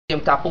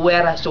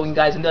Capoeira, showing you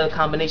guys another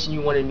combination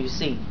you wanted me to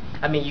see.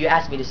 I mean, you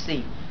asked me to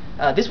see.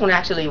 This one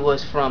actually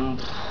was from,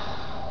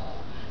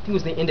 I think it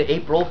was the end of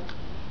April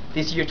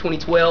this year,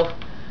 2012.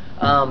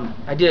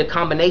 I did a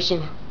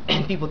combination,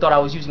 and people thought I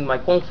was using my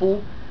Kung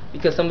Fu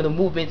because some of the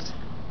movements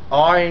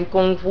are in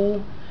Kung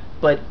Fu,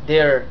 but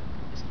they're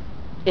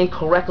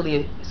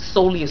incorrectly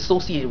solely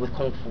associated with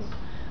Kung Fu.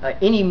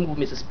 Any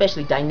movements,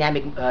 especially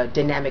dynamic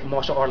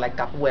martial art like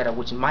Capoeira,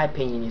 which in my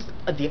opinion is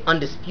the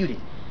undisputed,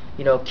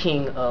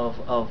 king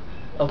of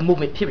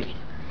movement, period,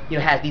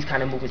 has these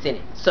kind of movements in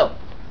it. So,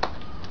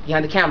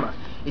 behind the camera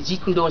is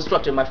Jeet Kune Do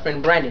instructor, my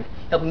friend Brandon.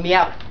 Helping me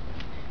out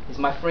is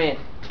my friend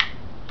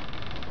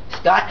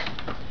Scott,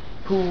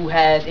 who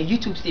has a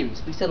YouTube series.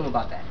 Please tell them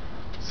about that.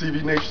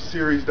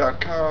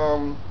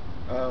 CVNationSeries.com,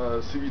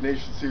 CV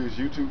Nation Series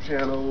YouTube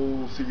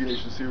channel, CV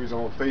Nation Series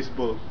on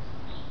Facebook.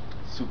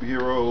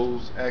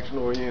 Superheroes,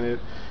 action-oriented.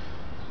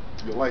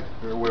 You'll like it.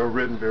 Very well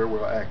written, very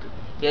well acted.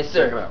 Yes,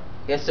 sir. Check it out.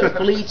 Yes, sir.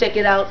 Please check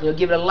it out.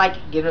 Give it a like,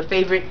 give it a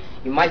favorite.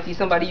 You might see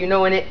somebody you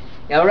know in it.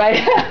 All right.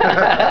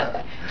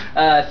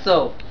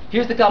 So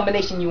here's the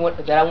combination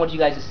that I want you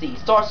guys to see. It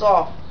starts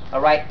off,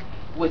 all right,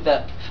 with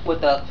a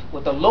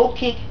low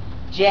kick,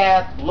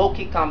 jab, low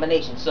kick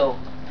combination. So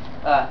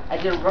I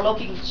did a low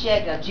kick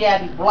check, a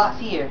jab, he blocks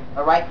here,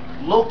 all right,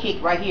 low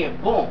kick right here,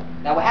 boom.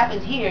 Now what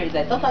happens here is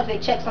that sometimes they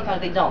check,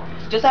 sometimes they don't.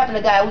 Just happened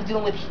the guy I was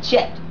dealing with, he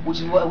checked,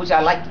 which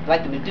I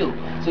like them to do.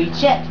 So he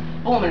checked,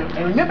 boom, and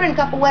remember in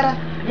Capoeira,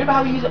 remember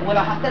how we use it when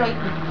I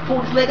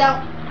pulled his leg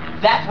out?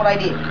 That's what I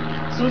did.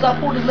 As soon as I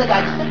pulled his leg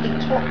out, I simply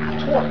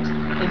torqued.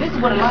 And this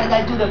is what a lot of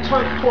guys do, they'll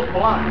torque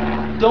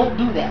blind. Don't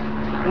do that.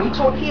 When we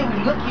torque here,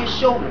 we look at your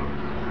shoulder,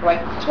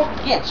 right? Torque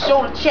again,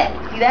 shoulder check,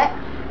 see that?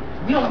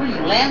 We don't really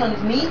land on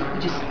his knee, we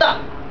just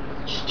stop.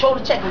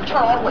 Shoulder check, we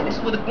turn all the way. This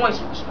is where the groin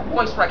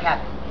strike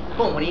happened.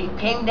 Boom, when he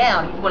came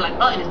down, he went like,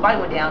 and his body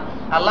went down,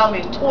 allowed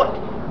me to torque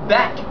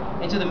back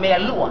into the Meia.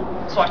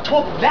 So I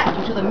torqued back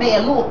into the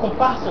Meia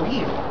Compasso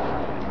here.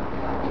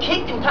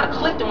 Kicked him, kind of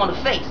clipped him on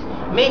the face.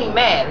 Made him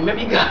mad,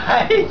 remember you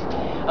guys?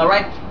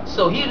 Alright,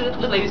 so he looked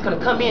like he was going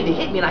to come in to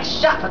hit me, and I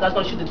shot like I was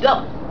going to shoot the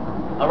double.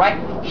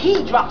 Alright,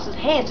 he drops his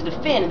hands to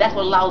defend, and that's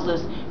what allows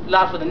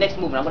for the next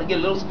move. And I'm going to get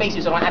a little space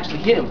here so I don't actually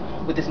hit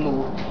him with this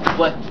move.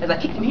 But as I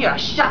kicked him here, I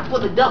shot for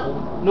the double.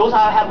 Notice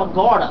how I have my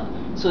guard up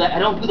so that I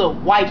don't do the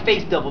wide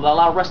face double that a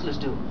lot of wrestlers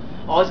do.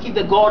 Always keep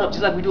the guard up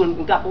just like we do in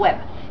Capoeira.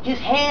 His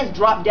hands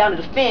drop down to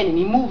defend, and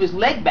he moved his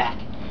leg back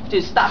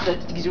to stop to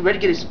get ready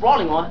to get his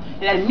sprawling on,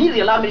 and that immediately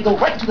allowed me to go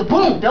right to the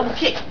boom, double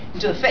kick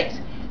into the face.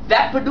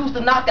 That produced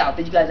the knockout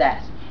that you guys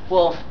asked.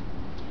 Well,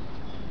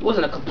 it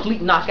wasn't a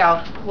complete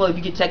knockout. Well, if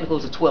you get technical,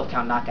 it's a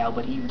 12-count knockout,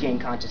 but he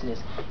regained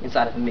consciousness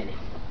inside of a minute.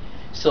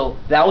 So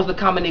that was the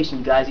combination,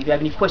 you guys. If you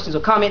have any questions or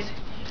comments,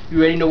 you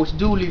already know what to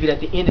do. Leave it at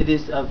the end of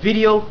this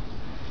video.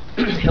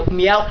 Helping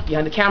me out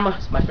behind the camera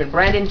is my friend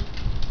Brandon.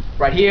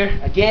 Right here,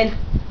 again,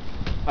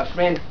 my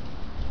friend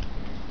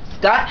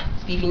Scott,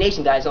 CV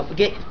Nation, guys. Don't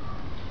forget,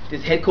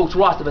 this head coach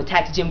Ross of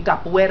Attacks Gym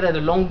Capoeira, the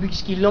Long Beach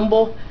Ski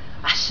Lumbo.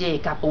 Ashe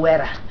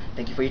Capoeira.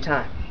 Thank you for your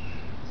time.